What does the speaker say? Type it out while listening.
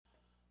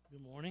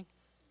Good morning.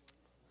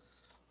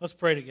 Let's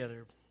pray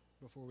together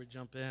before we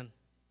jump in.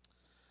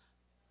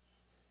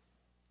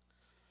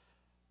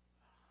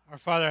 Our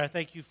Father, I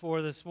thank you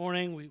for this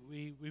morning.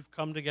 We've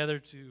come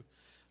together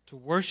to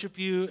worship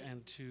you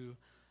and to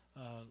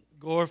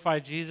glorify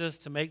Jesus,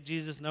 to make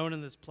Jesus known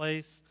in this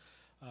place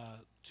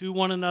to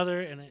one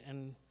another,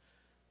 and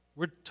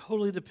we're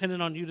totally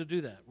dependent on you to do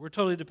that. We're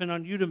totally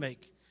dependent on you to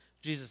make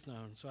Jesus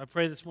known. So I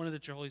pray this morning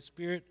that your Holy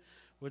Spirit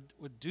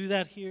would do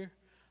that here,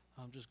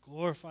 just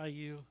glorify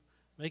you,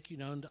 make you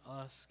known to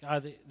us.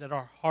 God, that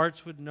our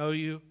hearts would know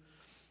you.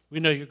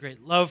 We know your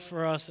great love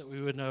for us, that we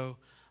would know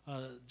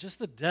just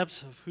the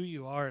depths of who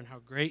you are and how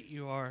great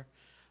you are,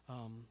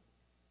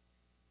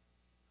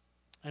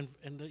 and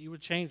that you would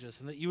change us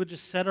and that you would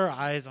just set our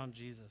eyes on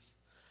Jesus.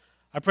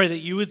 I pray that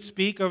you would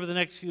speak over the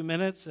next few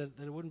minutes, that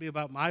it wouldn't be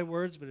about my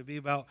words, but it would be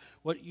about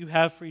what you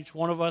have for each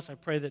one of us. I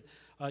pray that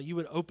you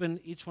would open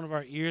each one of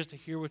our ears to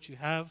hear what you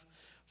have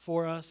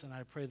for us, and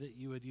I pray that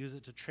you would use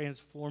it to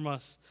transform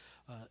us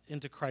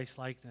into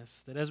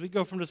Christ-likeness, that as we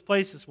go from this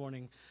place this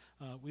morning,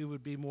 we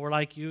would be more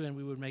like you and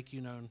we would make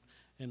you known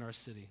in our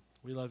city.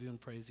 We love you and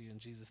praise you in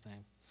Jesus'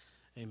 name.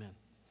 Amen.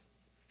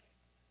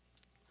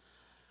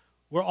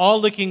 We're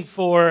all looking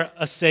for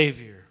a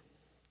Savior,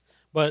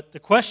 but the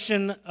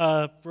question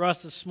for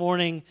us this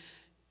morning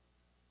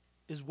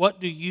is, what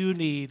do you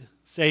need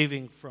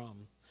saving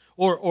from?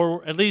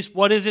 Or at least,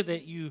 what is it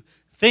that you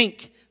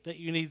think that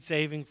you need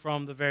saving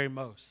from the very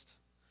most?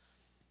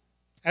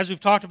 As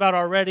we've talked about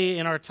already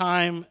in our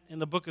time in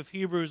the book of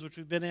Hebrews, which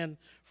we've been in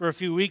for a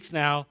few weeks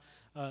now,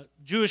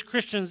 Jewish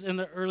Christians in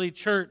the early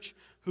church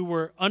who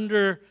were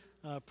under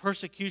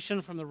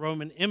persecution from the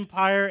Roman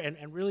Empire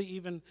and really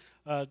even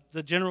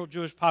the general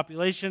Jewish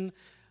population,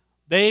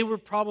 they were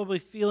probably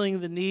feeling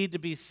the need to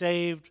be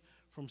saved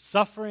from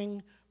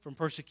suffering, from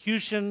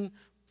persecution,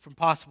 from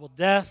possible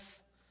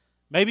death,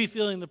 maybe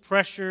feeling the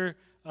pressure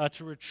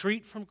to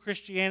retreat from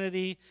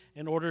Christianity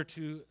in order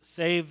to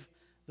save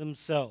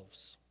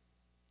themselves.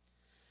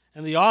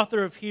 And the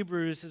author of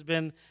Hebrews has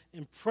been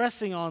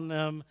impressing on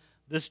them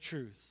this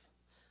truth,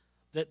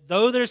 that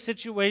though their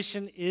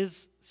situation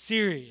is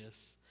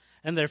serious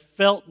and their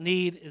felt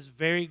need is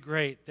very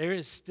great, there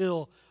is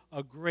still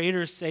a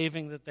greater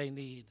saving that they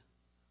need.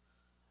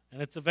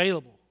 And it's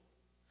available.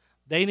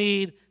 They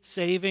need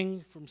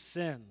saving from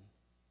sin.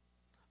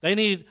 They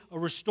need a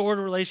restored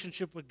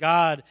relationship with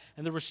God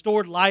and the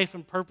restored life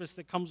and purpose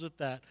that comes with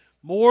that,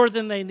 more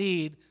than they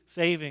need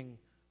saving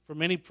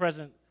from any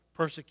present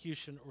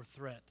persecution or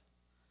threat.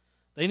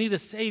 They need a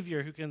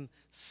Savior who can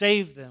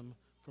save them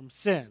from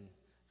sin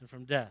and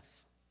from death.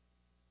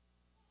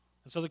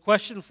 And so the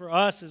question for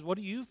us is, what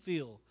do you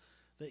feel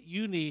that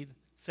you need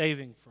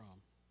saving from?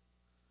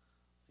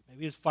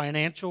 Maybe it's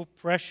financial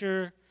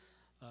pressure.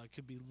 It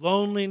could be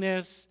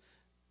loneliness.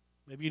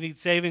 Maybe you need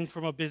saving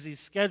from a busy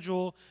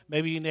schedule.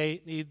 Maybe you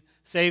need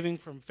saving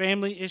from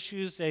family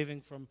issues,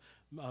 saving from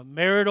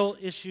marital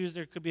issues.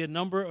 There could be a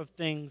number of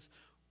things.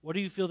 What do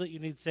you feel that you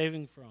need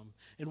saving from?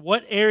 In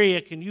what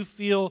area can you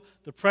feel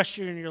the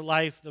pressure in your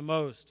life the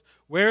most?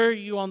 Where are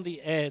you on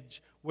the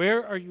edge?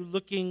 Where are you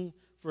looking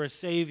for a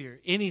Savior,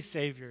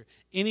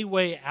 any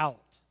way out?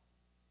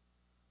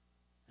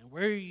 And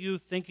where are you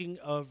thinking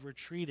of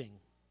retreating?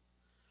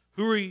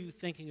 Who are you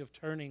thinking of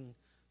turning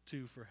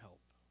to for help?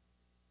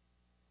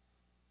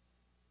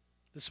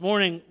 This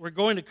morning, we're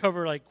going to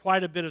cover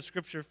quite a bit of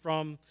scripture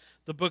from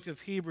the book of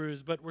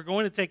Hebrews, but we're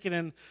going to take it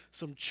in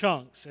some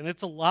chunks, and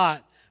it's a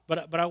lot.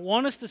 But I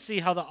want us to see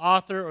how the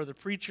author or the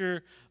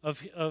preacher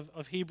of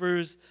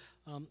Hebrews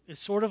is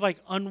sort of like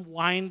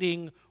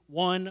unwinding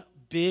one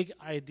big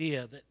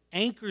idea that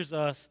anchors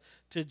us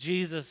to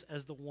Jesus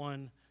as the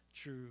one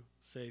true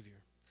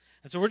Savior.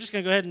 And so we're just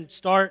going to go ahead and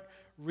start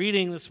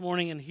reading this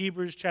morning in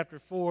Hebrews chapter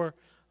 4,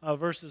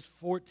 verses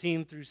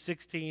 14 through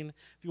 16. If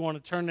you want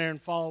to turn there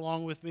and follow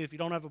along with me. If you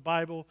don't have a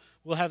Bible,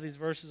 we'll have these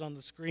verses on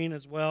the screen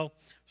as well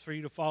for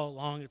you to follow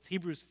along. It's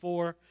Hebrews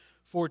 4,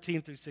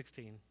 14 through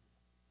 16.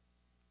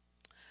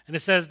 And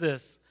it says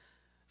this: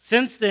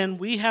 "Since then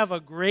we have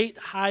a great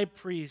high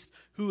priest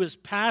who has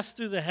passed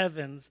through the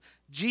heavens,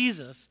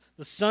 Jesus,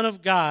 the Son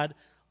of God.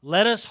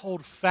 Let us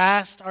hold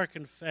fast our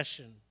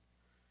confession.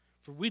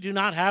 For we do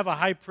not have a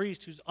high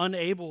priest who's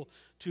unable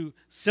to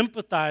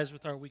sympathize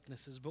with our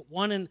weaknesses, but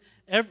one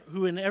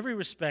who in every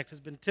respect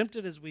has been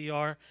tempted as we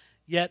are,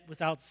 yet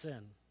without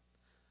sin.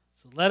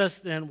 So let us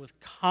then with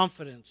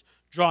confidence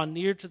draw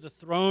near to the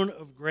throne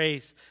of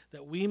grace,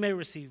 that we may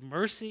receive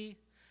mercy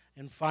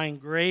and find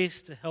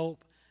grace to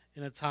help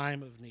in a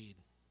time of need."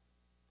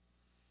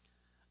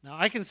 Now,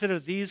 I consider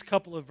these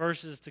couple of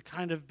verses to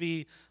kind of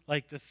be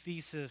like the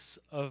thesis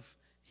of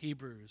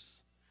Hebrews.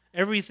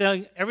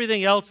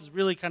 Everything else is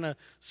really kind of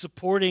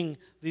supporting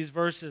these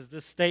verses,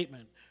 this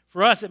statement.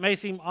 For us, it may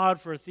seem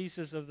odd for a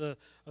thesis of the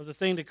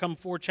thing to come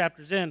 4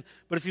 chapters in,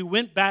 but if you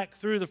went back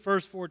through the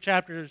first 4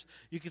 chapters,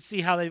 you could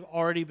see how they've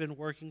already been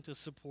working to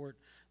support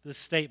this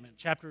statement.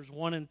 Chapters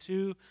 1 and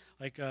 2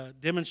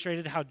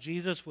 demonstrated how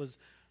Jesus was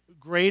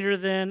greater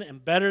than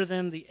and better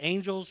than the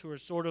angels, who are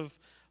sort of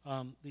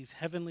these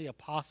heavenly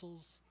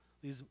apostles,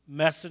 these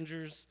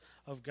messengers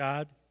of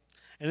God.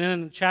 And then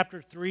in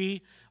chapter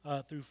 3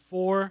 through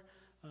 4,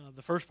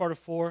 the first part of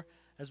 4,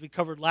 as we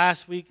covered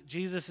last week,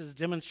 Jesus is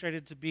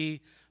demonstrated to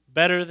be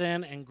better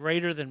than and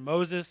greater than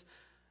Moses.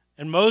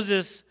 And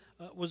Moses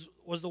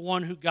was the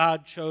one who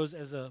God chose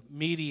as a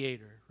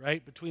mediator,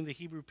 right, between the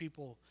Hebrew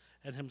people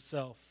and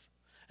himself.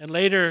 And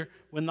later,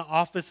 when the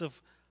office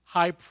of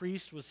high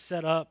priest was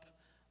set up,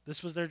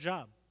 this was their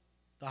job.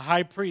 The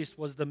high priest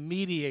was the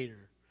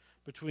mediator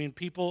between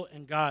people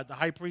and God. The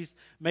high priest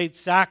made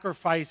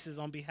sacrifices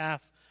on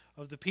behalf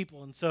of the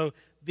people. And so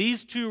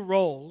these two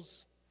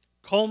roles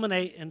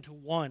culminate into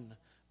one.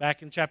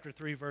 Back in chapter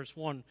 3, verse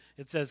 1,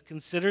 it says,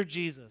 "Consider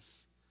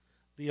Jesus,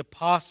 the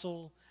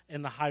apostle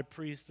and the high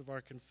priest of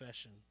our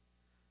confession."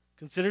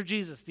 Consider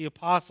Jesus, the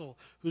apostle,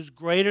 who's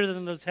greater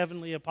than those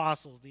heavenly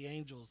apostles, the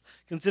angels.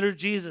 Consider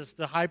Jesus,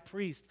 the high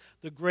priest,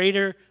 the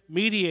greater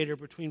mediator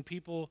between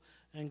people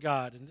and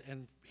God.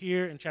 And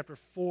here in chapter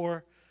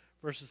 4,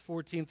 verses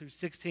 14 through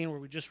 16, where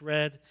we just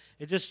read,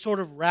 it just sort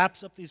of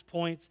wraps up these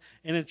points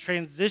and it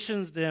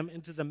transitions them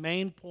into the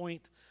main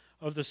point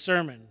of the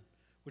sermon,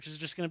 which is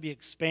just going to be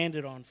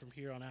expanded on from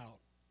here on out.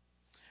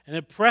 And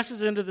it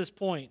presses into this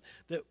point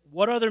that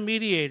what other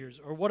mediators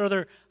or what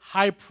other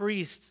high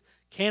priests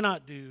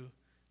cannot do,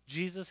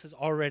 Jesus has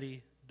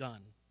already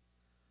done.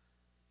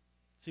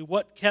 See,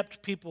 what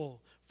kept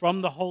people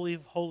from the Holy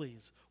of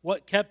Holies?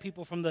 What kept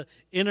people from the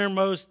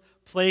innermost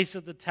place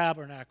of the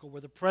tabernacle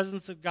where the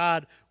presence of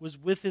God was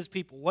with his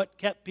people? What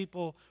kept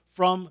people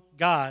from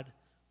God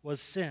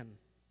was sin.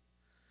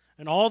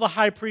 And all the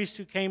high priests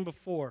who came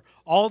before,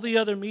 all the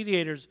other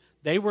mediators,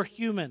 they were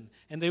human,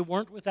 and they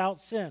weren't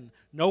without sin,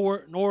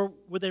 nor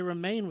would they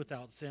remain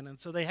without sin. And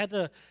so they had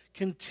to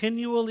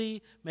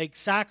continually make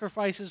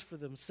sacrifices for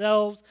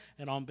themselves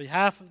and on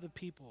behalf of the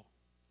people.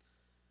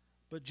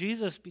 But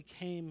Jesus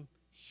became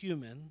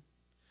human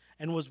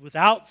and was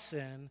without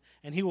sin,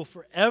 and he will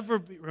forever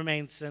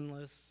remain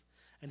sinless,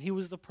 and he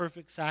was the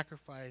perfect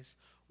sacrifice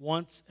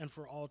once and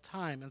for all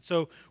time. And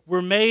so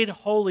we're made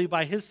holy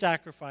by his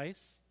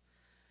sacrifice,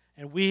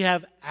 and we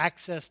have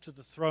access to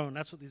the throne.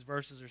 That's what these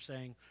verses are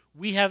saying.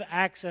 We have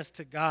access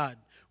to God.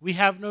 We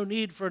have no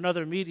need for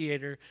another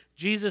mediator.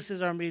 Jesus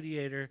is our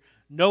mediator.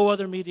 No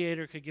other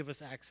mediator could give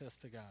us access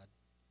to God.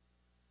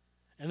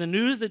 And the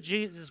news that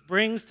Jesus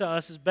brings to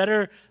us is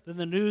better than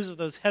the news of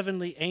those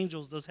heavenly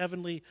angels, those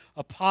heavenly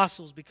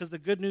apostles, because the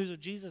good news of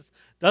Jesus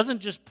doesn't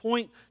just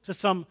point to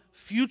some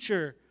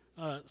future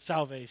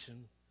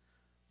salvation.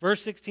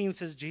 Verse 16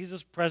 says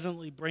Jesus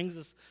presently brings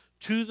us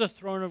to the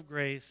throne of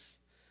grace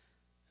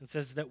and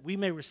says that we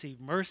may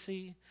receive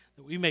mercy,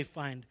 that we may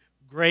find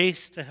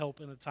grace to help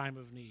in a time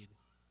of need,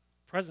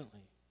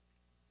 presently.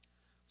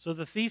 So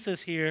the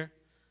thesis here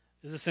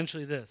is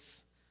essentially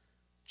this: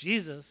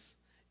 Jesus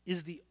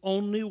is the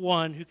only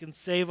one who can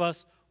save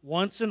us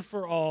once and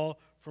for all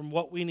from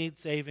what we need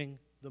saving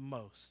the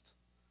most,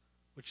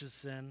 which is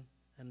sin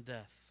and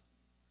death.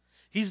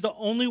 He's the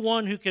only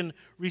one who can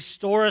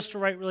restore us to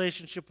right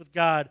relationship with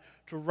God,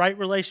 to right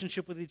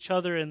relationship with each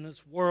other in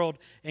this world,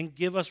 and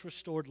give us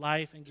restored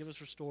life and give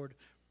us restored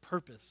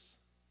purpose.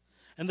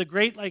 And the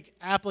great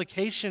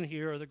application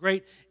here, or the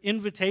great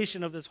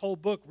invitation of this whole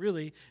book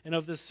really, and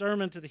of this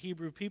sermon to the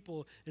Hebrew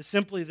people, is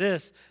simply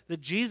this: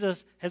 that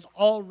Jesus has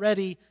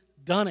already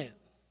done it.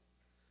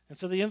 And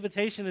so the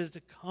invitation is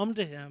to come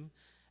to him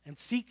and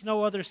seek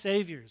no other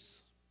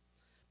saviors.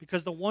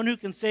 Because the one who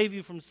can save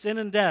you from sin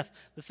and death,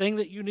 the thing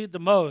that you need the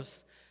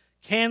most,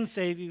 can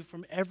save you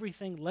from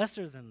everything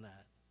lesser than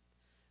that.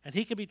 And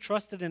he can be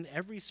trusted in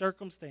every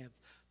circumstance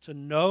to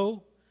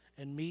know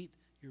and meet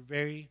your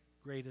very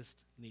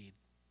greatest need.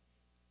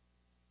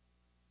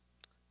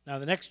 Now,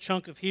 the next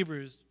chunk of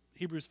Hebrews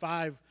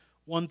 5,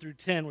 1 through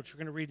 10, which we're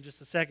going to read in just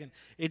a second,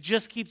 it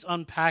just keeps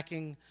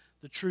unpacking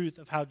the truth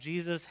of how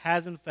Jesus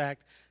has, in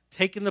fact,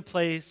 taken the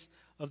place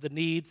of the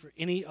need for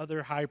any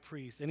other high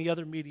priest, any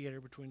other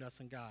mediator between us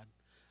and God.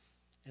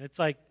 And it's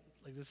like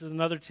this is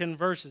another 10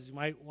 verses. You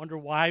might wonder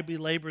why I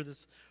belabor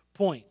this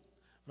point.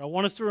 But I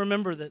want us to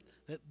remember that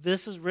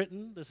this is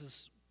written, this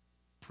is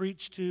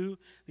preached to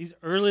these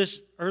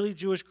early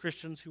Jewish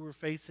Christians who were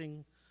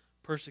facing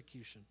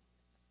persecution.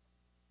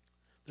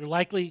 They're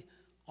likely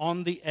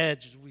on the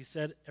edge, as we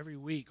said every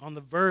week, on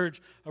the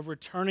verge of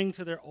returning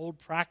to their old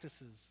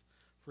practices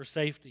for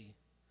safety.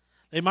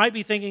 They might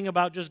be thinking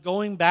about just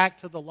going back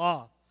to the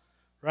law,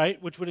 right?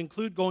 Which would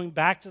include going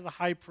back to the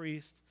high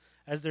priest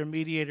as their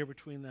mediator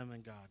between them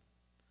and God.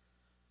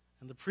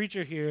 And the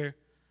preacher here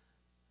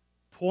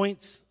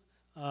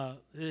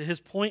his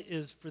point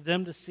is for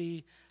them to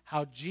see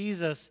how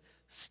Jesus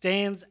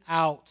stands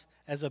out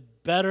as a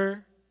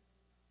better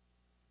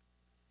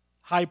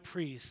high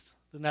priest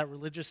than that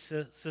religious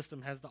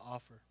system has to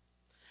offer.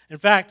 In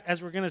fact,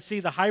 as we're going to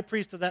see, the high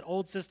priest of that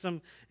old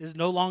system is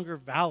no longer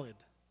valid.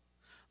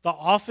 The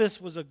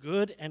office was a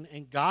good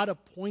and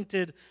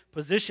God-appointed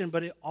position,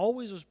 but it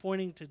always was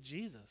pointing to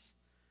Jesus.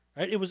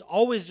 Right? It was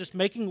always just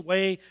making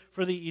way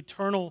for the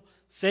eternal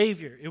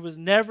Savior. It was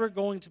never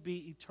going to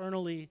be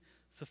eternally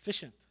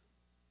sufficient.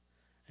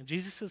 And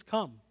Jesus has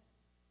come.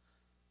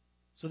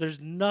 So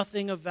there's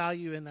nothing of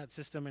value in that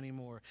system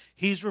anymore.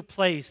 He's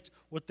replaced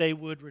what they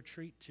would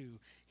retreat to.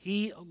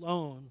 He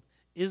alone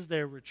is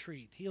their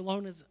retreat. He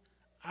alone is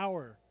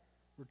our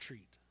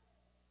retreat.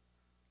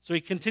 So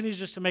he continues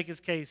just to make his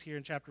case here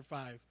in chapter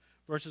 5,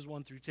 verses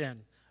 1 through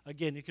 10.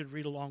 Again, you could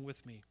read along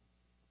with me.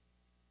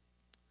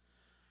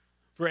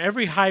 For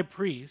every high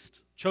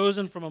priest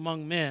chosen from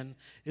among men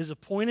is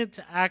appointed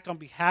to act on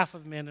behalf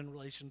of men in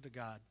relation to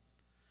God,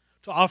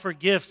 to offer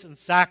gifts and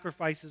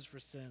sacrifices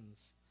for sins.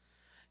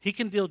 He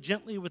can deal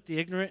gently with the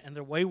ignorant and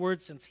their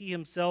wayward, since he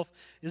himself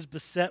is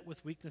beset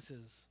with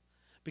weaknesses.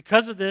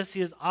 Because of this,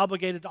 he is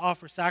obligated to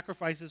offer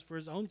sacrifices for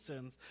his own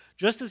sins,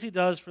 just as he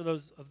does for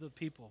those of the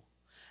people.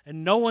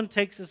 And no one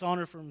takes this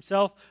honor for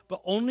himself,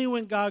 but only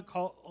when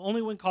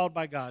called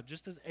by God,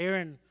 just as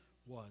Aaron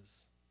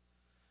was.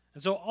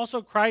 And so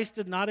also Christ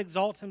did not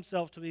exalt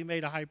himself to be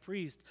made a high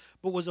priest,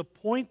 but was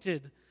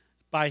appointed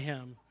by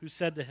him who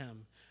said to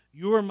him,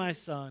 "You are my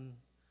son,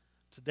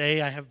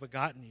 today I have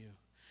begotten you."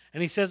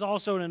 And he says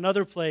also in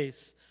another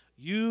place,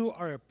 "You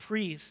are a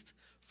priest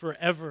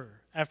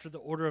forever after the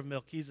order of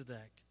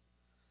Melchizedek."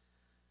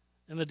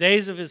 In the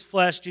days of his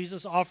flesh,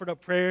 Jesus offered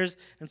up prayers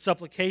and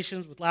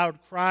supplications with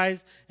loud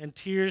cries and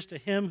tears to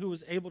him who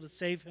was able to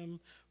save him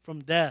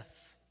from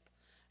death.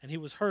 And he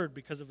was heard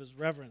because of his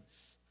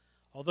reverence.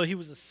 Although he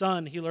was a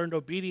son, he learned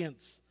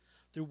obedience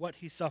through what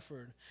he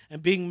suffered.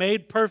 And being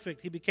made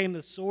perfect, he became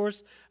the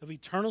source of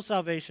eternal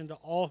salvation to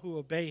all who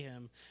obey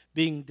him,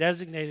 being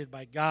designated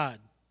by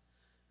God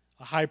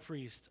a high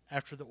priest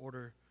after the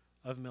order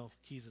of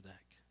Melchizedek.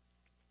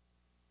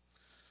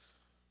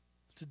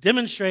 To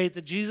demonstrate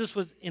that Jesus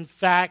was in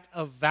fact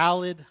a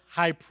valid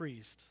high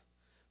priest,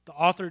 the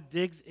author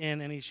digs in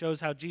and he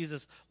shows how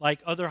Jesus, like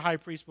other high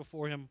priests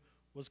before him,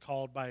 was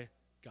called by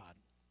God.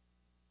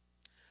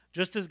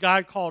 Just as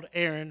God called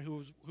Aaron,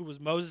 who was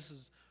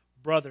Moses'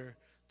 brother,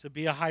 to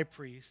be a high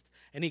priest,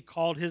 and he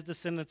called his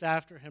descendants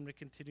after him to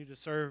continue to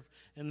serve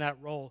in that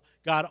role,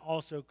 God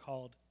also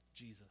called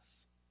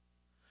Jesus.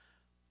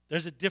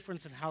 There's a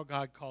difference in how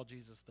God called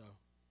Jesus, though.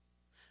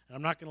 And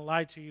I'm not going to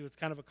lie to you, it's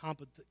kind of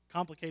a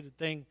complicated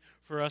thing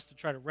for us to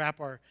try to wrap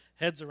our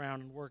heads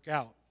around and work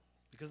out.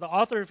 Because the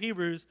author of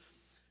Hebrews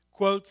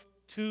quotes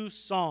 2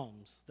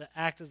 psalms that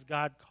act as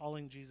God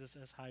calling Jesus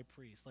as high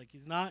priest. Like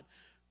he's not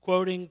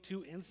quoting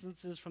 2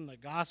 instances from the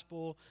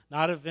gospel,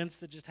 not events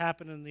that just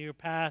happened in the year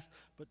past,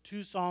 but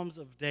 2 psalms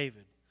of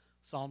David.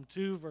 Psalm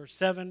 2, verse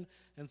 7,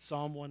 and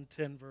Psalm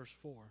 110, verse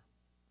 4.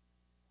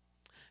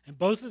 And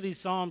both of these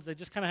psalms, they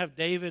just kind of have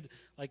David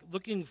like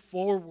looking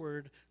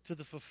forward to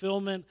the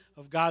fulfillment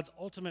of God's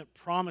ultimate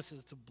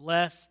promises to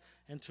bless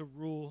and to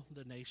rule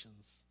the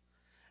nations.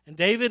 And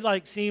David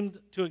seemed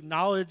to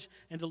acknowledge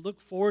and to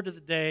look forward to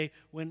the day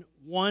when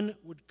one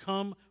would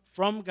come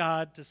from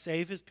God to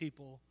save his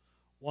people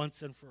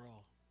once and for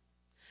all.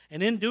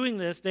 And in doing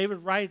this, David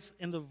writes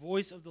in the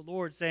voice of the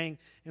Lord, saying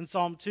in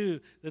Psalm 2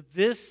 that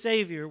this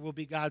Savior will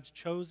be God's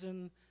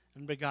chosen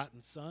and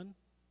begotten Son.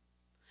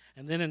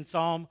 And then in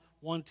Psalm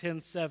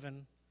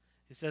 110:7,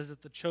 it says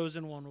that the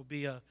chosen one will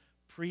be a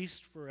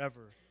priest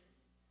forever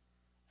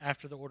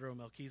after the order of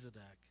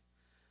Melchizedek.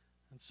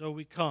 And so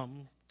we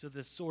come to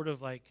this sort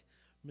of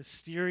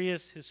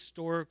mysterious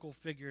historical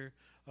figure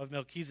of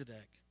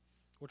Melchizedek,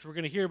 which we're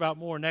going to hear about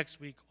more next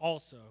week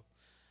also.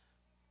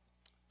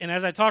 And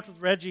as I talked with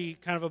Reggie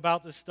kind of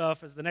about this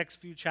stuff, as the next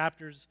few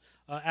chapters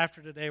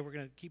after today, we're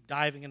going to keep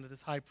diving into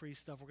this high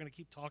priest stuff. We're going to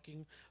keep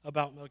talking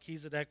about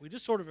Melchizedek. We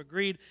just sort of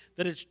agreed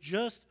that it's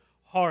just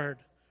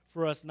hard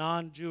for us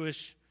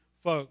non-Jewish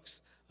folks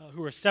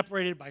who are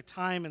separated by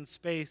time and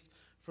space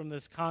from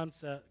this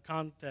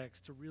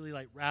context to really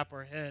wrap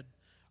our head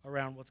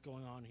around what's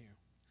going on here.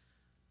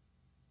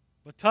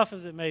 But tough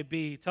as it may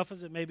be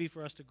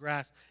for us to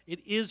grasp, it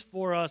is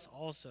for us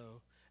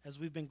also as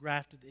we've been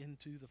grafted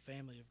into the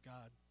family of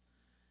God.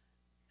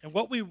 And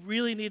what we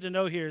really need to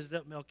know here is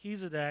that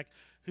Melchizedek,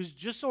 who's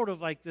just sort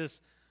of like this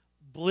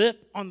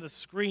blip on the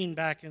screen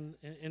back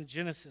in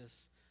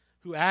Genesis,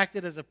 who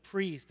acted as a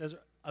priest, as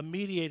a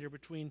mediator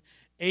between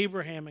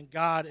Abraham and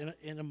God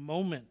in a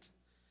moment.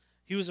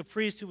 He was a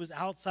priest who was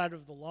outside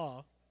of the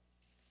law.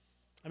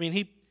 I mean,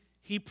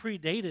 he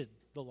predated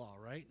the law,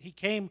 right? He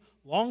came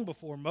long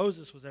before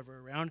Moses was ever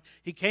around.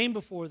 He came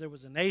before there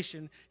was a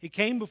nation. He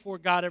came before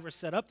God ever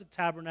set up the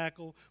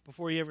tabernacle,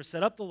 before he ever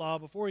set up the law,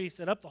 before he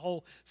set up the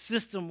whole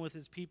system with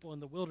his people in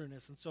the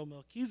wilderness. And so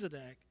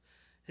Melchizedek,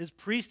 his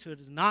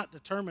priesthood is not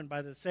determined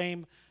by the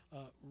same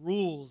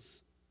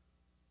rules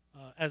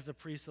as the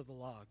priests of the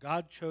law.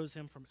 God chose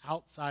him from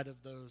outside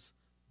of those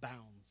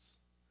bounds.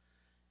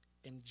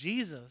 And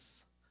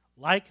Jesus,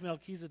 like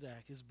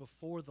Melchizedek, is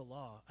before the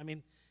law. I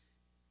mean,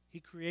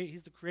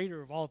 he's the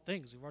creator of all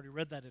things. We've already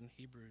read that in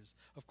Hebrews.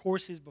 Of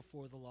course he's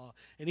before the law.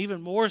 And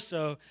even more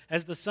so,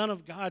 as the Son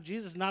of God,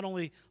 Jesus not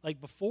only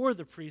before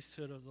the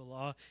priesthood of the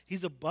law,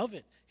 he's above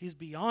it. He's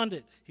beyond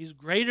it. He's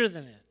greater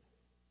than it.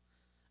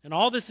 And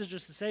all this is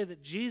just to say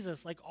that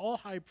Jesus, like all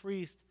high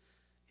priests,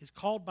 is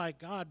called by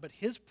God, but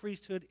his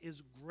priesthood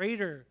is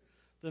greater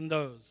than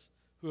those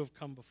who have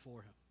come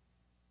before him.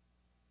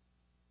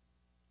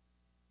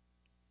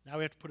 Now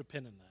we have to put a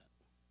pin in that.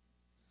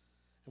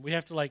 And we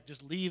have to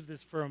just leave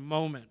this for a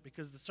moment,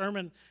 because the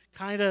sermon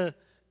kind of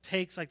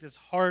takes this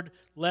hard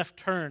left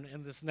turn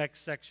in this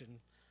next section.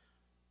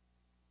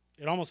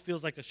 It almost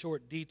feels like a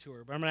short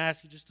detour, but I'm going to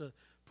ask you just to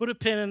put a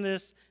pin in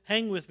this,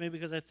 hang with me,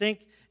 because I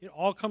think it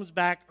all comes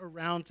back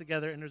around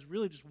together, and there's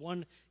really just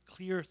one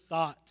clear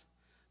thought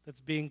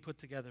that's being put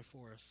together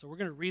for us. So we're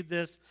going to read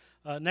this.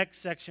 Next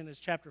section is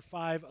chapter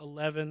 5,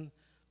 11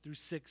 through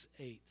 6,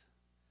 8. And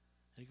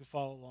you can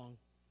follow along.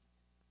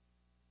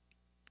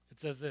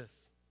 It says this.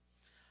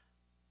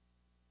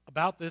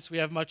 About this we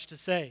have much to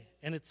say,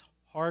 and it's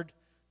hard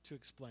to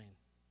explain,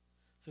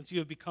 since you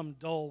have become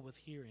dull with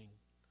hearing.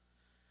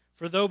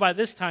 For though by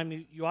this time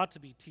you ought to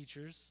be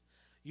teachers,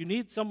 you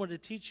need someone to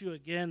teach you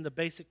again the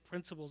basic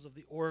principles of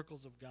the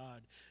oracles of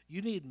God.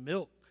 You need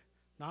milk,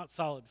 not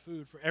solid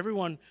food, for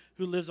everyone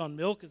who lives on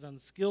milk is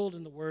unskilled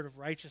in the word of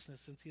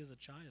righteousness, since he is a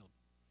child.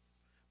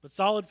 But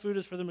solid food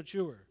is for the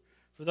mature,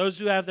 for those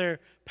who have their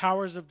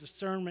powers of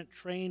discernment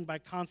trained by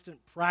constant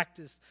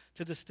practice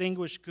to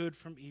distinguish good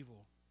from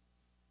evil.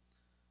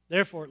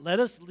 Therefore, let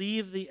us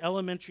leave the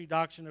elementary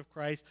doctrine of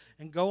Christ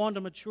and go on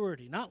to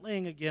maturity, not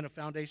laying again a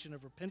foundation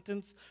of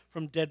repentance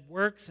from dead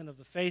works and of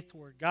the faith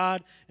toward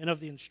God and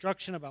of the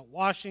instruction about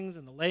washings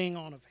and the laying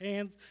on of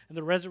hands and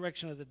the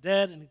resurrection of the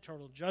dead and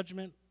eternal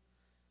judgment.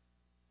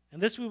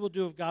 And this we will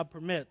do if God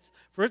permits.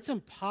 For it's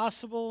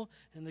impossible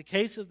in the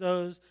case of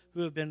those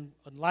who have been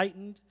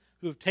enlightened,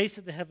 who have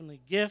tasted the heavenly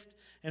gift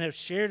and have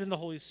shared in the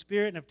Holy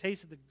Spirit and have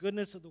tasted the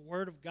goodness of the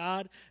Word of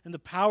God and the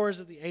powers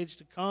of the age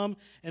to come,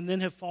 and then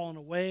have fallen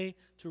away,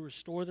 to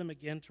restore them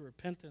again to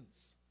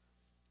repentance,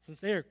 since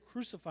they are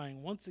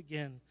crucifying once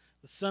again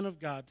the Son of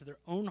God to their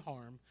own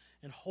harm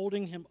and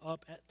holding him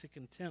up to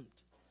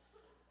contempt.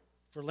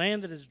 For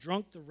land that has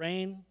drunk the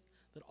rain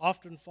that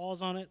often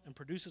falls on it and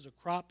produces a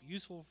crop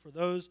useful for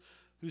those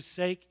whose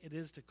sake it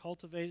is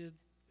cultivated,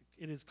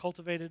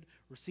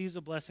 receives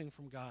a blessing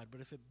from God. But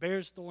if it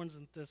bears thorns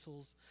and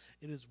thistles,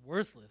 it is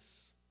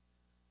worthless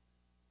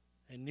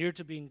and near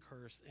to being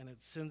cursed, and it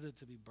sends it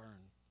to be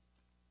burned.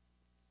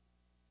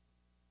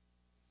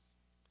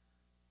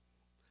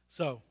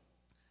 So,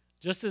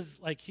 just as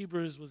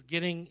Hebrews was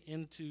getting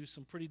into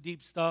some pretty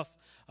deep stuff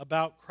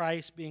about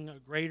Christ being a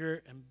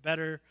greater and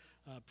better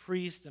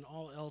priest than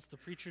all else, the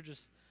preacher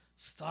just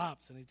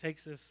stops and he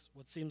takes this,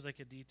 what seems like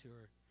a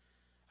detour.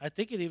 I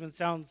think it even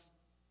sounds,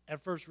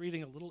 at first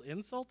reading, a little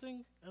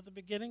insulting at the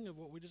beginning of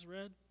what we just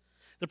read.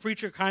 The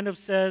preacher kind of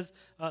says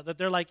that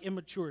they're like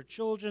immature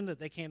children, that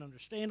they can't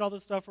understand all the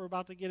stuff we're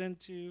about to get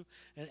into,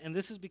 and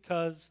this is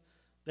because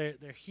their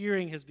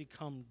hearing has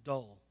become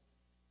dull.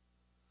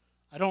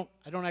 I don't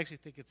actually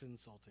think it's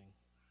insulting.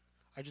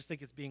 I just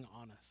think it's being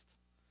honest.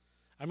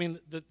 I mean,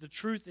 the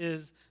truth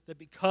is that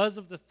because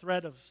of the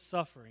threat of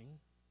suffering,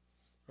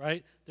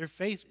 right, their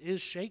faith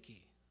is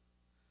shaky.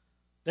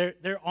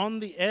 They're on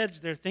the edge.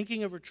 They're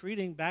thinking of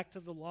retreating back to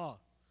the law.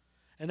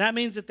 And that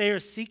means that they are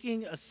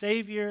seeking a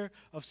Savior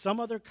of some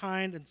other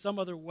kind in some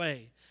other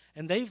way.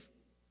 And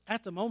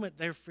at the moment,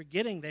 they've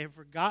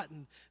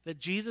forgotten that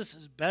Jesus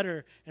is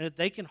better and that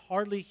they can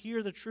hardly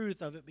hear the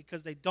truth of it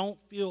because they don't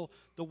feel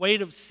the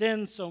weight of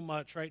sin so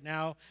much right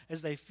now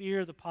as they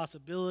fear the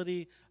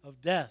possibility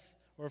of death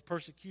or of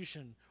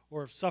persecution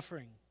or of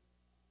suffering.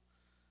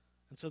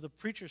 And so the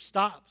preacher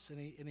stops and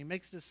he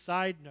makes this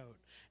side note.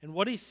 And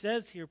what he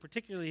says here,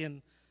 particularly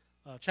in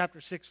chapter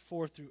 6,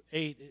 4 through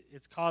 8,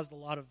 it's caused a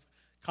lot of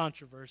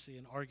controversy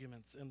and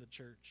arguments in the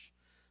church.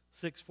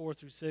 6, 4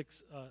 through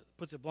 6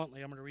 puts it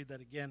bluntly. I'm going to read that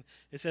again.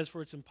 It says,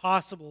 "For it's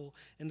impossible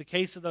in the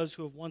case of those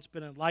who have once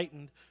been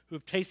enlightened, who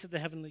have tasted the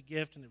heavenly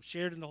gift and have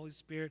shared in the Holy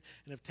Spirit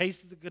and have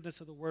tasted the goodness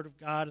of the Word of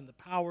God and the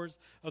powers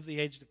of the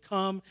age to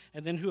come,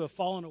 and then who have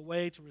fallen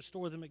away, to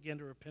restore them again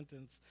to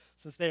repentance,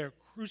 since they are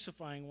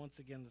crucifying once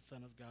again the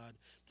Son of God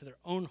to their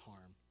own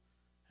harm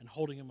and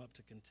holding him up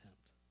to contempt."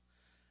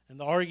 And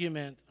the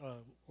argument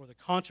or the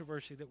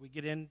controversy that we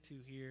get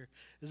into here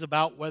is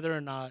about whether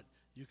or not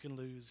you can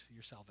lose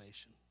your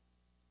salvation.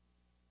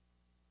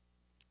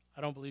 I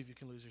don't believe you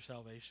can lose your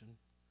salvation.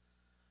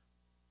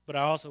 But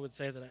I also would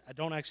say that I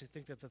don't actually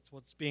think that that's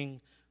what's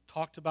being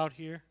talked about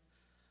here.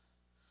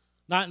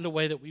 Not in the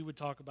way that we would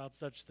talk about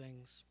such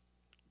things.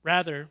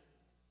 Rather,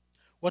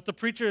 what the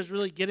preacher is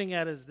really getting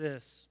at is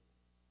this.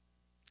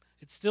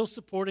 It's still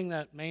supporting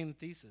that main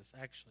thesis,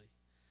 actually.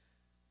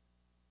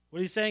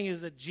 What he's saying is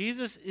that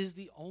Jesus is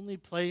the only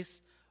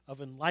place of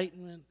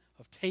enlightenment,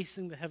 of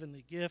tasting the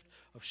heavenly gift,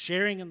 of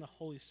sharing in the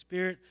Holy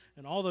Spirit,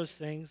 and all those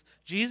things.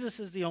 Jesus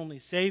is the only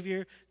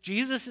Savior.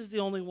 Jesus is the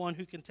only one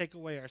who can take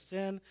away our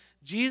sin.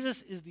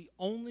 Jesus is the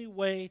only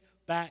way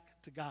back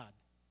to God.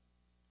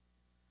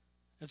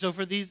 And so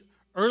for these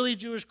early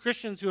Jewish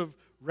Christians who have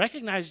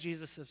recognized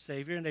Jesus as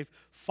Savior and they've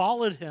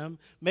followed him,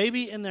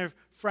 maybe in their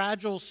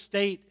fragile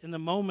state in the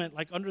moment,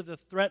 like under the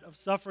threat of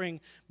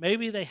suffering,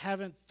 maybe they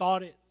haven't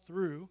thought it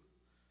through,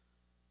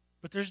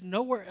 but there's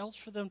nowhere else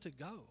for them to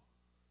go.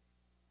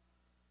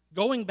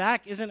 Going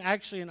back isn't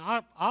actually an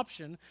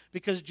option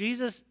because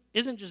Jesus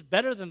isn't just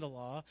better than the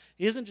law.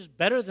 He isn't just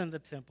better than the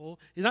temple.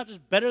 He's not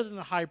just better than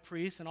the high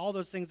priest and all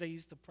those things they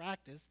used to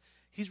practice.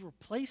 He's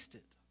replaced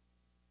it.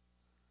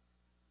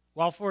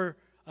 While for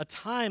a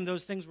time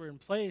those things were in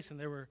place and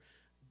they were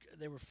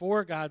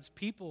for God's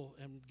people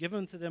and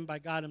given to them by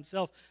God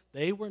himself,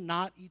 they were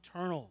not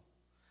eternal.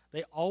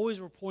 They always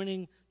were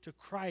pointing to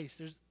Christ.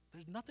 There's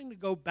nothing to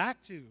go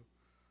back to.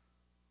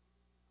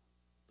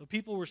 The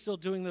people were still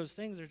doing those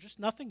things. There's just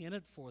nothing in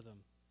it for them.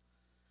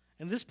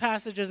 And this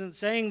passage isn't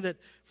saying that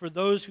for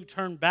those who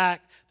turn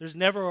back, there's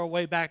never a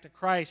way back to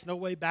Christ, no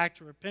way back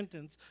to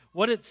repentance.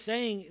 What it's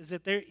saying is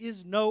that there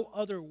is no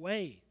other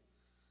way.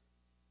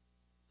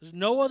 There's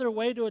no other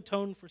way to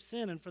atone for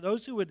sin. And for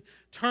those who would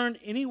turn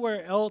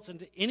anywhere else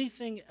into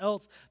anything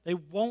else, they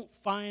won't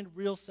find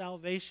real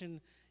salvation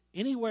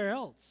anywhere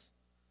else.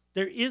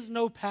 There is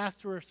no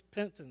path to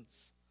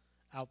repentance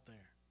out there.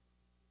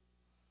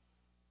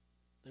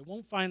 They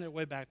won't find their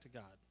way back to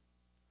God.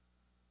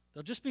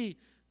 They'll just be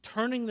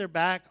turning their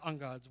back on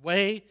God's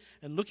way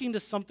and looking to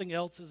something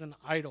else as an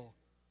idol.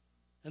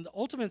 And the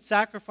ultimate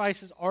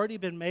sacrifice has already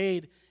been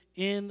made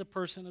in the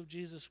person of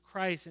Jesus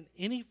Christ. And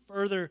any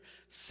further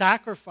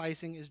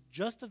sacrificing is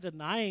just a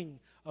denying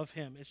of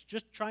him. It's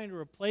just trying to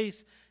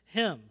replace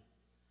him.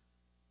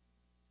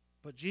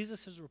 But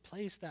Jesus has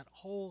replaced that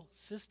whole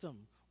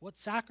system. What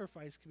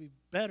sacrifice could be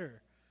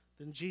better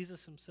than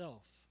Jesus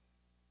himself?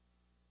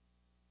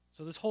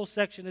 So this whole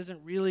section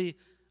isn't really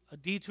a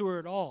detour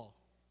at all.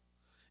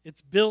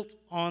 It's built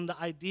on the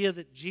idea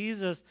that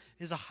Jesus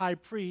is a high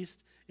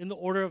priest in the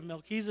order of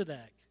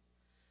Melchizedek.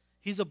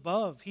 He's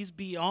above, he's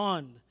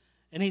beyond,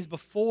 and he's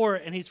before,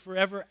 and he's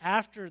forever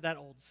after that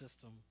old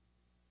system.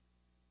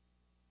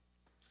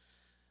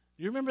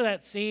 You remember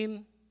that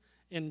scene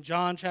in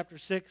John chapter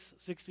 6,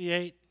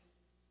 68?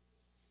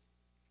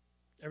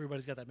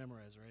 Everybody's got that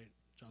memorized, right?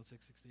 John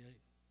 6, 68.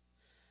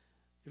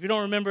 If you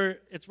don't remember,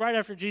 it's right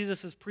after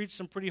Jesus has preached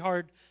some pretty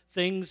hard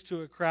things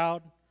to a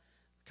crowd,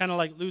 kind of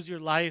like lose your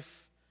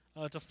life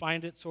to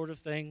find it sort of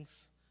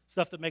things,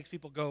 stuff that makes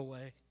people go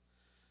away.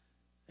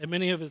 And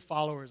many of his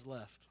followers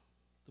left,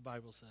 the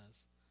Bible says.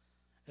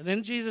 And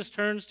then Jesus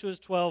turns to his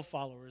 12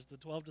 followers, the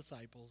 12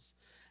 disciples,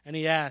 and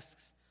he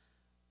asks,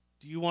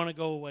 do you want to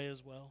go away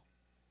as well?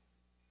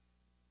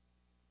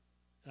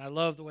 And I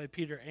love the way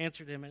Peter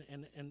answered him,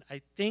 and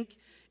I think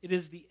it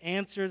is the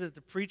answer that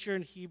the preacher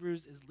in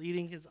Hebrews is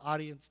leading his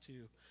audience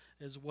to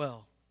as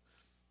well.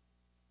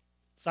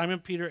 Simon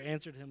Peter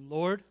answered him,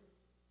 Lord,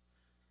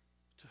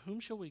 to whom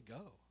shall we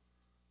go?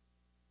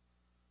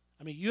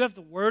 I mean, you have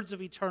the words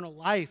of eternal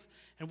life,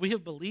 and we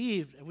have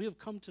believed, and we have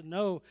come to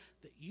know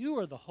that you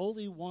are the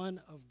Holy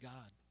One of God.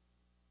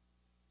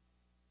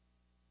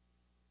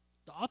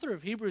 The author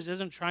of Hebrews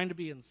isn't trying to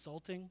be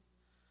insulting.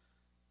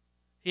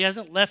 He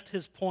hasn't left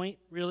his point,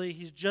 really.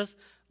 He's just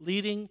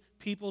leading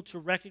people to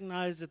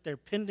recognize that their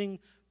pending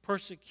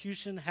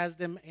persecution has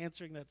them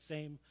answering that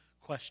same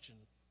question.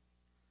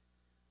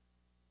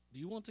 Do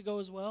you want to go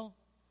as well?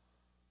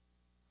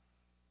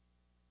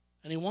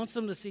 And he wants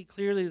them to see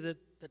clearly that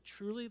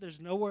truly there's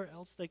nowhere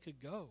else they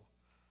could go.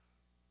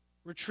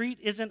 Retreat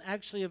isn't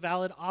actually a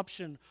valid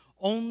option.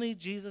 Only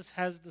Jesus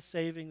has the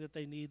saving that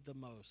they need the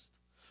most.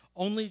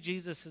 Only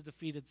Jesus has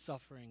defeated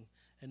suffering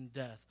and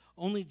death.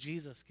 Only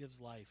Jesus gives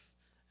life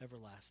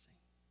everlasting.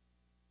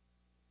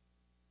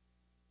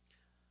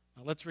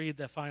 Now let's read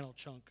the final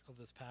chunk of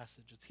this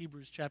passage. It's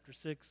Hebrews chapter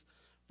 6,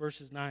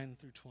 verses 9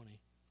 through 20.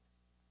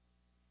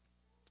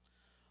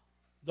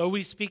 Though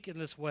we speak in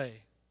this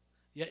way,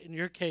 yet in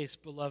your case,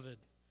 beloved,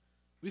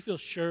 we feel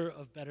sure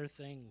of better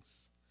things,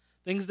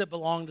 things that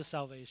belong to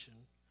salvation.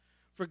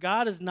 For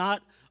God is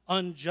not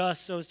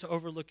unjust so as to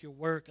overlook your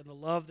work and the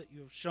love that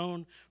you have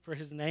shown for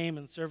his name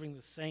in serving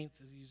the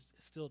saints as you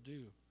still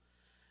do.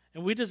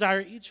 And we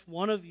desire each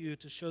one of you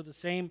to show the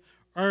same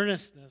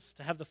earnestness,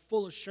 to have the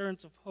full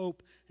assurance of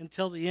hope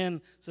until the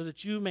end, so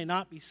that you may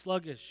not be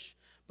sluggish,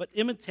 but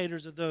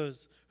imitators of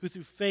those who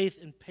through faith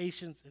and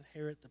patience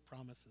inherit the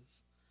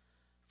promises.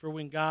 For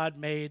when God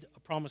made a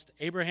promise to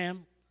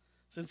Abraham,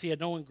 since he had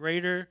no one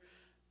greater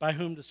by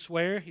whom to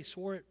swear, he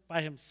swore it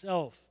by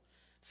himself,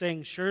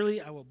 saying,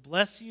 surely I will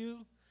bless you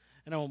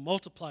and I will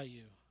multiply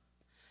you.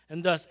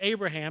 And thus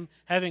Abraham,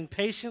 having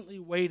patiently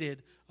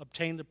waited,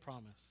 obtained the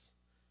promise.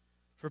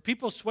 For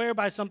people swear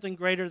by something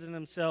greater than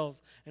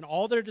themselves, and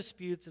all their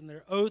disputes and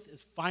their oath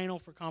is final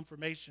for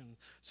confirmation.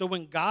 So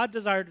when God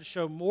desired to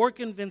show more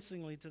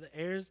convincingly to the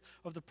heirs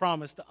of the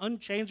promise the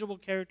unchangeable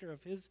character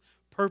of his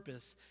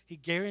purpose, he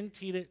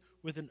guaranteed it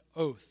with an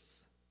oath,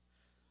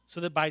 so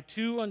that by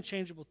two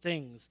unchangeable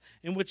things,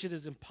 in which it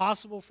is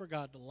impossible for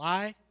God to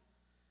lie,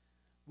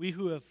 we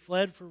who have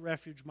fled for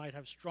refuge might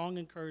have strong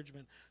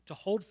encouragement to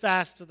hold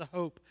fast to the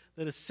hope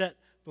that is set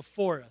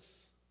before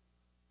us.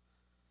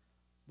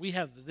 We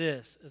have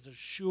this as a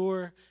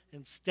sure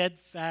and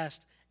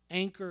steadfast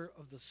anchor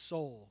of the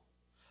soul,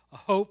 a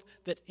hope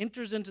that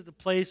enters into the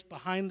place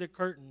behind the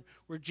curtain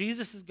where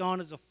Jesus has gone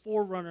as a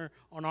forerunner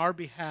on our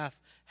behalf,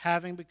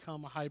 having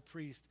become a high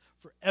priest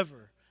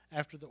forever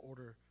after the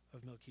order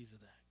of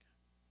Melchizedek.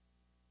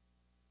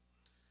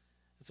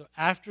 And so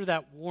after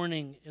that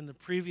warning in the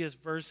previous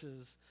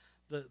verses,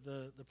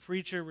 the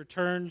preacher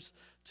returns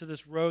to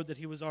this road that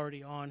he was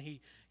already on.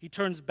 He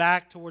turns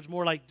back towards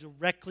more like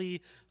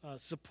directly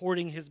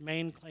supporting his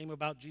main claim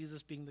about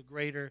Jesus being the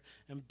greater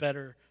and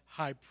better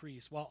high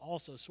priest, while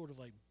also sort of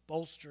like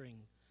bolstering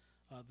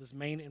this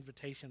main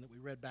invitation that we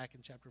read back in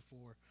chapter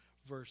 4,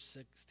 verse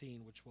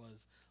 16, which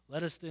was,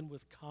 "Let us then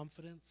with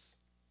confidence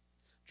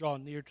draw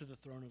near to the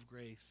throne of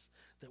grace,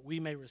 that we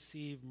may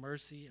receive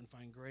mercy and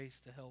find grace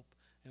to help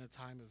in a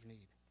time of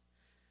need."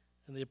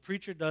 And the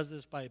preacher does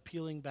this by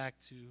appealing back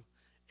to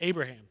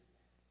Abraham.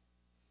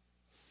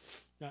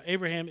 Now,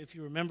 Abraham, if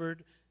you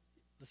remembered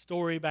the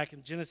story back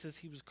in Genesis,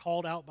 he was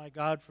called out by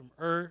God from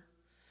Ur,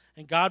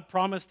 and God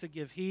promised to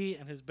give he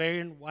and his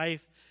barren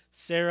wife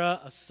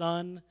Sarah a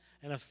son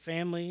and a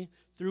family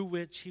through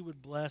which he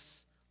would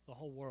bless the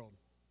whole world.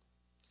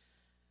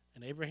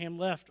 And Abraham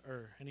left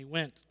Ur, and he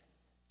went.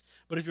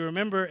 But if you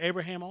remember,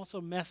 Abraham also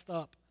messed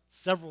up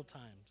several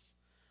times.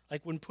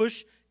 Like when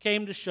push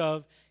came to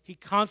shove, he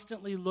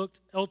constantly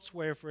looked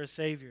elsewhere for a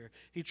Savior.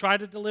 He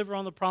tried to deliver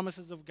on the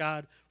promises of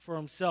God for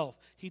himself.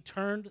 He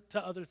turned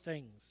to other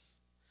things,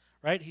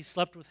 right? He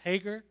slept with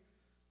Hagar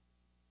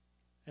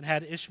and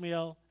had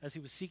Ishmael as he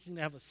was seeking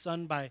to have a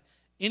son by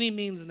any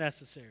means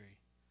necessary.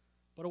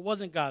 But it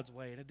wasn't God's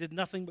way, and it did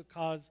nothing but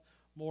cause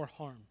more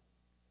harm.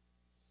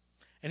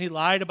 And he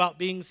lied about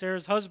being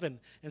Sarah's husband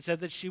and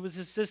said that she was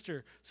his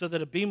sister, so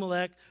that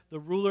Abimelech, the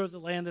ruler of the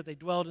land that they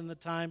dwelled in the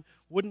time,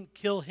 wouldn't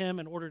kill him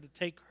in order to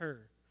take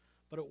her.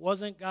 But it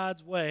wasn't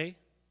God's way,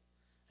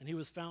 and he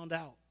was found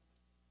out.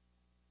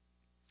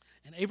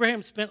 And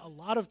Abraham spent a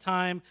lot of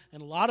time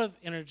and a lot of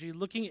energy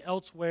looking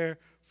elsewhere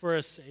for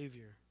a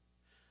Savior.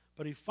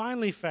 But he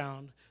finally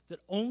found that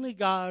only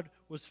God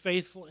was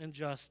faithful and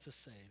just to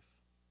save.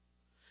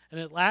 And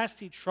at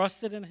last he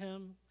trusted in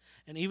him,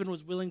 and even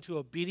was willing to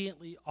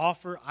obediently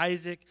offer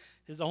Isaac,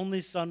 his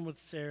only son with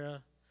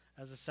Sarah,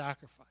 as a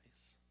sacrifice.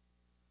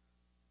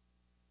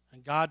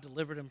 And God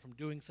delivered him from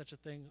doing such a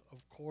thing,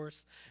 of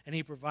course, and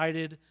he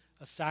provided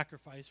a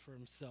sacrifice for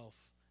himself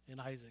in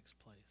Isaac's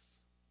place.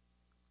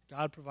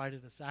 God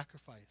provided a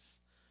sacrifice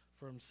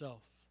for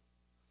himself.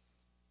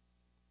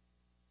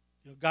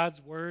 You know,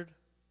 God's word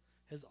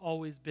has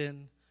always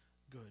been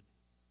good,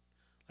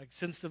 like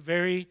since the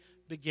very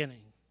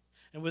beginning.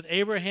 And with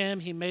Abraham,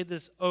 he made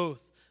this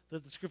oath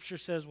that the scripture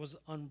says was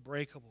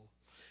unbreakable.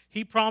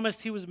 He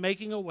promised he was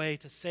making a way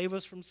to save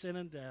us from sin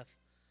and death,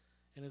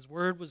 and his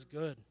word was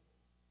good.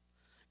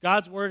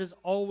 God's word has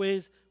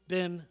always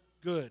been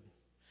good.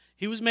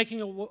 He was making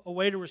a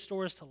way to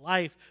restore us to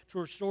life, to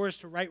restore us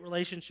to right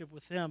relationship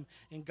with him,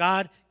 and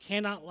God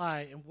cannot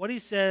lie, and what he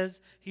says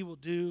he will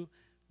do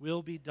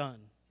will be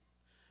done.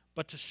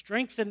 But to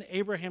strengthen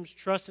Abraham's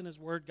trust in his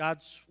word,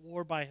 God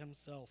swore by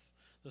himself,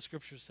 the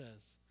scripture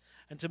says.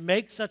 And to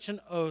make such an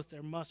oath,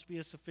 there must be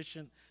a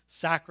sufficient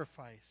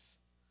sacrifice.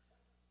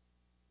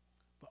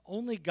 But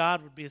only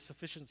God would be a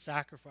sufficient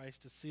sacrifice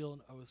to seal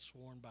an oath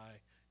sworn by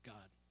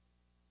God.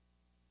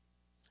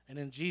 And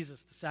in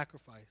Jesus, the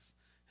sacrifice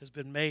has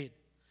been made,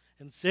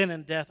 and sin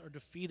and death are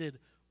defeated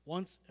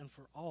once and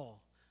for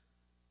all.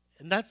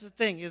 And that's the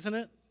thing, isn't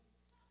it?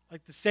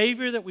 Like the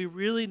Savior that we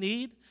really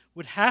need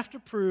would have to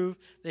prove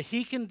that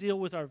he can deal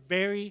with our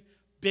very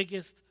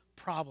biggest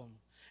problem.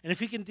 And if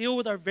he can deal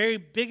with our very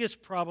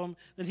biggest problem,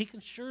 then he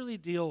can surely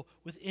deal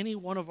with any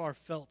one of our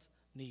felt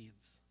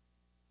needs.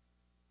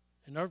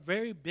 And our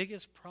very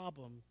biggest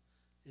problem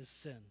is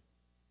sin.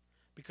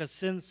 Because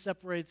sin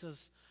separates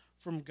us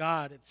from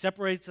God. It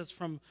separates us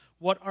from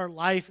what our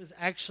life is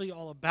actually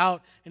all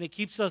about. And it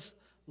keeps us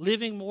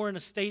living more in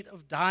a state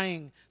of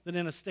dying than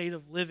in a state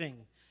of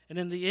living. And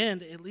in the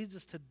end, it leads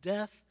us to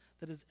death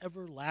that is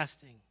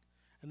everlasting.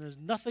 And there's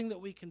nothing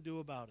that we can do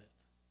about it.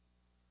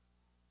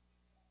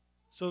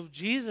 So if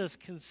Jesus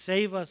can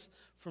save us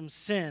from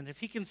sin, if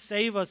he can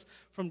save us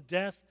from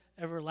death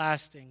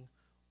everlasting,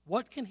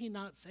 what can he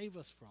not save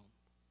us from?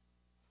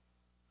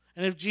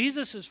 And if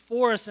Jesus is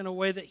for us in a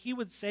way that he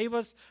would save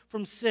us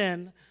from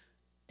sin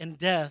and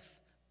death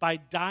by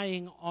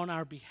dying on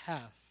our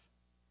behalf,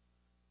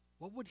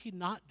 what would he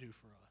not do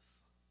for us?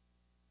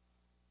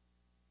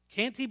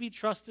 Can't he be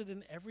trusted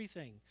in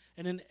everything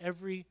and in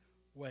every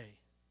way?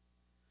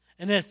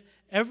 And if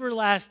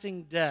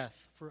everlasting death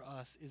for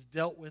us is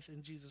dealt with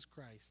in Jesus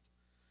Christ,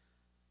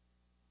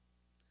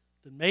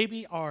 then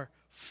maybe our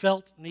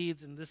felt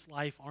needs in this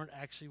life aren't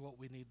actually what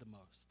we need the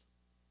most.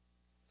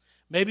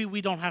 Maybe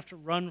we don't have to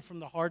run from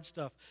the hard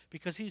stuff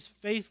because he's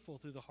faithful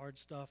through the hard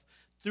stuff,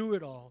 through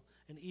it all,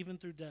 and even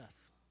through death.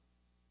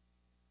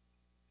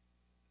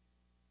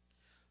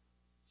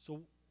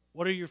 So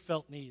what are your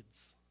felt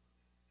needs?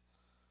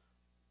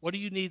 What do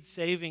you need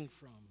saving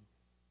from?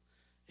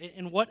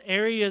 In what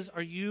areas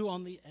are you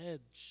on the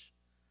edge?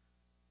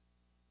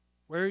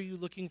 Where are you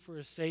looking for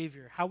a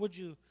Savior? How would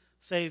you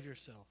save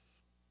yourself?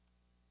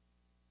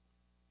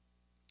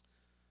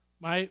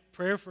 My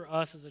prayer for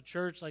us as a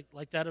church,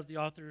 like that of the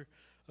author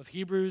of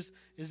Hebrews,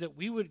 is that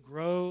we would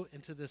grow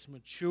into this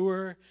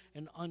mature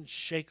and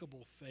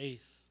unshakable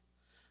faith.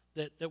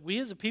 That we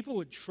as a people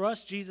would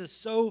trust Jesus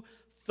so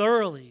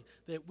thoroughly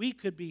that we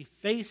could be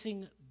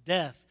facing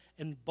death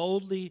and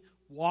boldly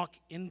walk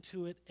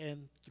into it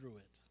and through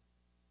it.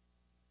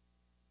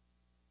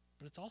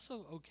 But it's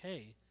also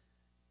okay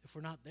if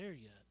we're not there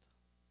yet.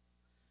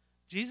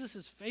 Jesus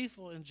is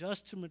faithful and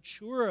just to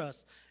mature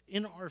us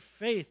in our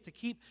faith, to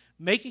keep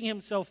making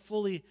himself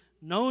fully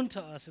known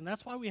to us. And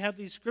that's why we have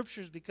these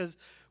scriptures, because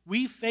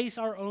we face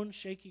our own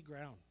shaky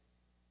ground.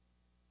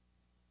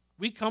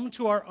 We come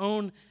to our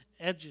own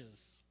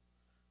edges.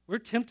 We're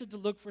tempted to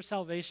look for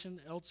salvation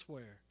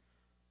elsewhere.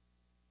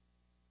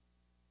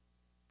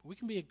 But we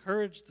can be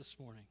encouraged this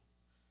morning,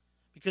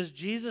 because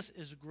Jesus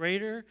is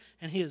greater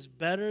and he is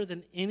better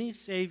than any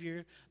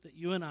Savior that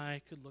you and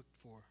I could look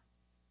for.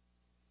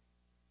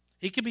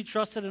 He can be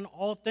trusted in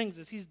all things,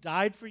 as he's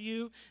died for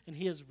you and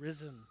he has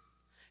risen.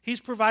 He's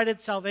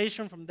provided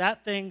salvation from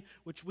that thing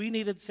which we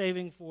needed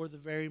saving for the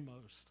very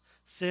most,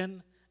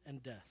 sin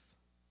and death.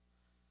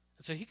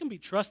 And so he can be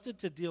trusted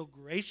to deal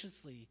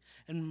graciously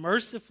and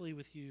mercifully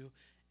with you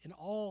in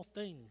all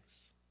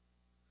things.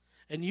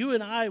 And you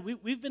and I,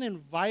 we've been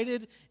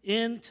invited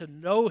in to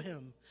know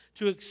him,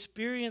 to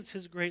experience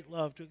his great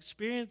love, to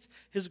experience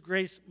his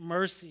grace,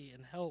 mercy,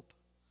 and help.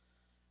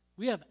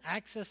 We have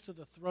access to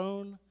the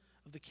throne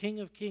of the King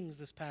of Kings,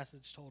 this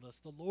passage told us,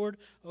 the Lord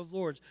of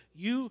Lords.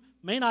 You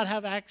may not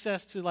have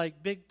access to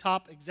like big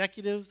top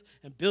executives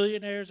and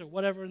billionaires or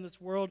whatever in this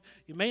world.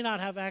 You may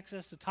not have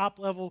access to top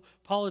level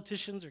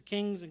politicians or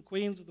kings and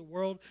queens of the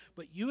world,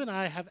 but you and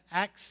I have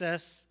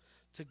access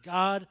to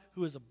God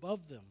who is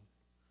above them.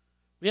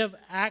 We have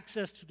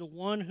access to the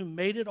one who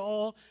made it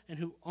all and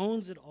who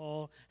owns it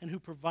all and who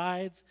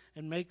provides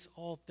and makes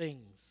all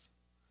things.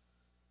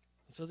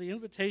 And so the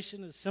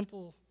invitation is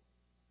simple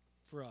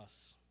for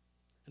us.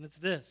 And it's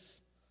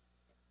this: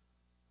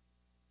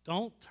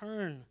 don't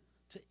turn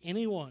to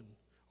anyone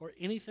or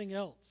anything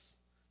else.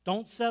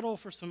 Don't settle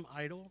for some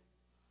idol,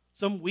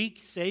 some weak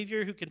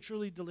Savior who can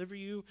truly deliver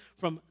you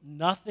from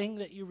nothing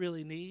that you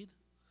really need.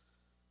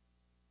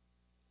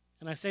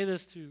 And I say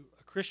this to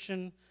a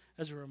Christian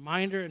as a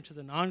reminder, and to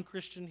the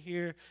non-Christian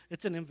here,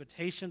 it's an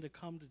invitation to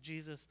come to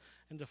Jesus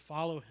and to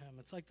follow him.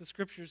 It's like the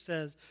scripture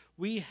says,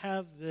 we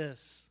have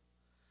this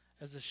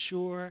as a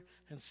sure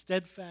and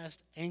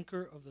steadfast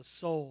anchor of the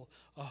soul,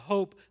 a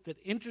hope that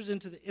enters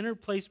into the inner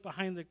place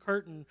behind the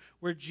curtain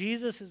where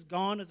Jesus has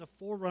gone as a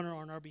forerunner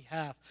on our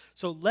behalf.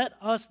 So let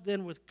us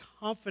then with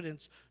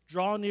confidence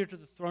draw near to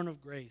the throne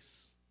of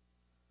grace,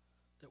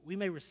 that we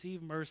may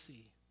receive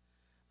mercy,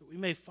 that we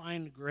may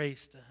find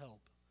grace to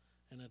help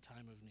in a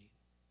time of need.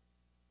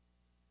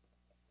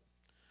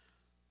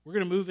 We're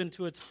going to move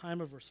into a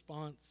time of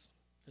response,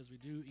 as we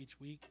do each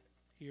week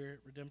here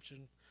at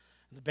Redemption.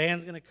 And the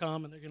band's going to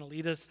come, and they're going to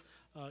lead us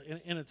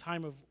in a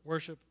time of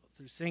worship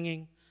through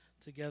singing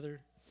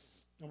together.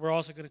 And we're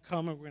also going to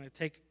come, and we're going to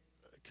take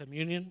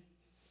communion.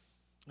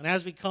 And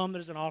as we come,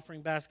 there's an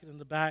offering basket in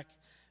the back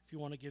if you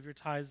want to give your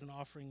tithes and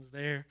offerings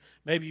there.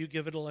 Maybe you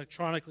give it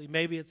electronically.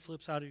 Maybe it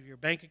slips out of your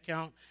bank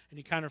account, and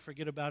you kind of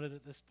forget about it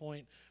at this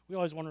point. We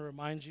always want to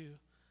remind you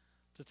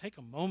to take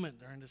a moment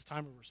during this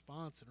time of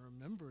response and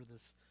remember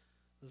this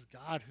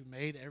God who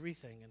made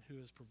everything and who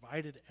has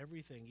provided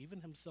everything, even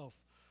himself,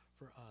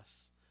 for us.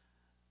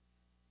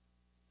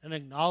 And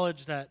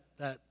acknowledge that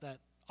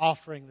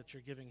offering that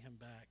you're giving him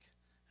back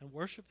and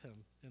worship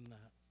him in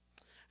that.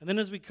 And then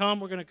as we come,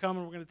 we're going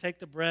to take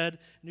the bread,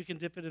 and you can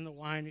dip it in the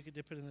wine, you can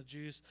dip it in the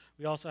juice.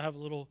 We also have a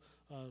little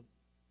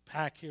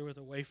pack here with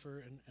a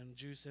wafer and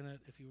juice in it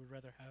if you would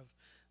rather have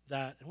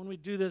that. And when we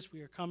do this,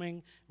 we are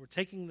coming, we're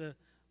taking the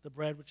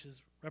bread, which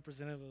is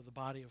representative of the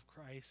body of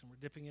Christ, and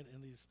we're dipping it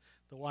in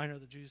the wine or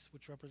the juice,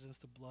 which represents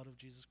the blood of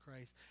Jesus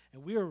Christ.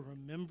 And we are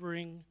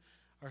remembering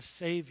our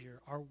Savior,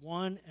 our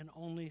one and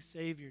only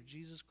Savior,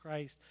 Jesus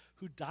Christ,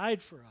 who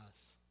died for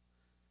us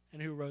and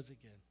who rose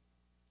again.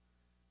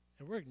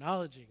 And we're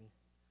acknowledging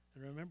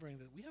and remembering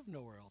that we have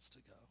nowhere else to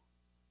go.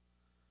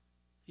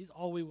 He's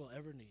all we will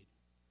ever need.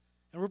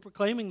 And we're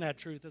proclaiming that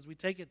truth as we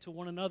take it to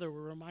one another.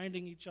 We're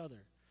reminding each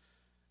other.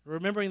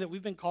 Remembering that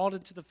we've been called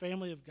into the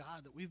family of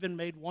God, that we've been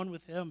made one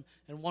with him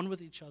and one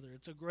with each other.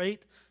 It's a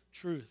great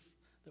truth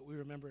that we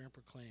remember and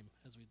proclaim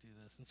as we do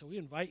this. And so we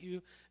invite you,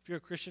 if you're a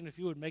Christian, if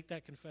you would make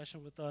that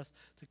confession with us,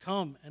 to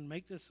come and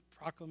make this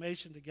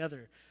proclamation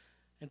together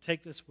and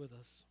take this with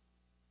us,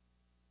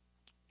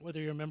 whether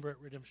you're a member at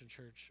Redemption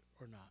Church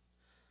or not.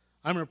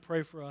 I'm going to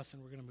pray for us,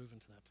 and we're going to move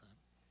into that time.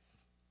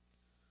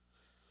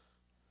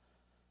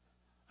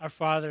 Our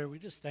Father, we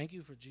just thank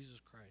you for Jesus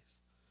Christ.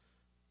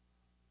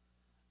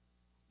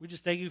 We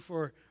just thank you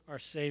for our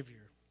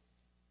Savior.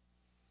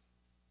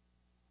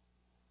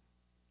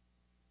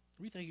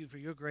 We thank you for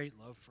your great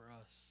love for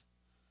us.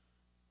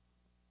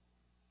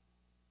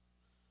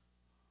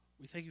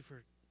 We thank you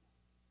for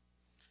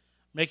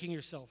making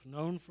yourself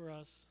known for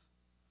us,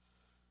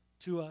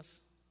 to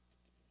us.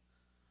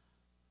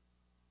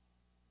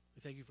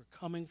 We thank you for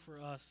coming for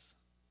us.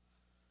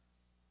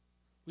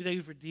 We thank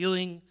you for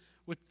dealing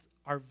with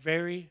our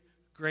very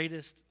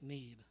greatest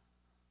need,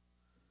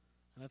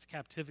 and that's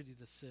captivity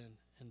to sin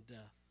and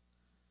death.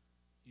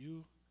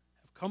 You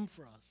have come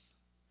for us,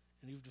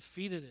 and you've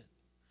defeated it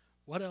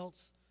What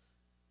else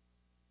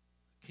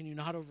can you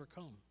not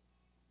overcome?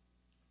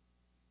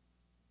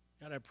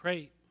 God, I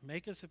pray,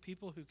 make us a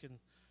people who can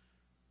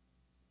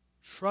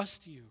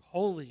trust you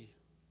wholly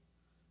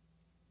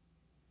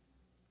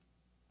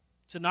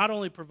to not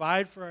only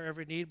provide for our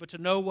every need, but to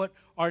know what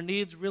our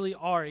needs really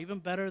are, even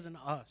better than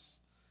us,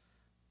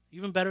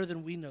 even better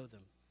than we know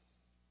them.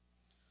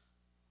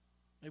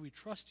 May we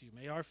trust you.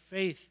 May our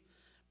faith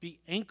be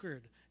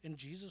anchored in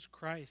Jesus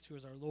Christ, who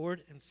is our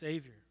Lord and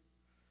Savior.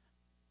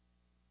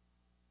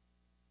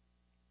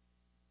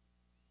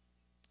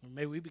 And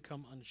may we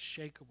become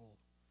unshakable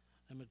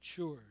and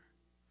mature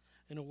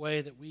in a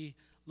way that we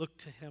look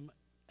to him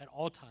at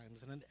all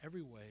times and in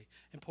every way,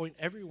 and point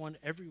everyone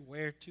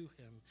everywhere to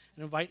him,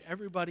 and invite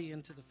everybody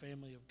into the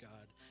family of God,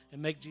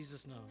 and make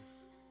Jesus known.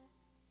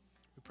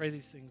 We pray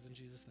these things in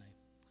Jesus'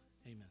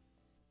 name. Amen.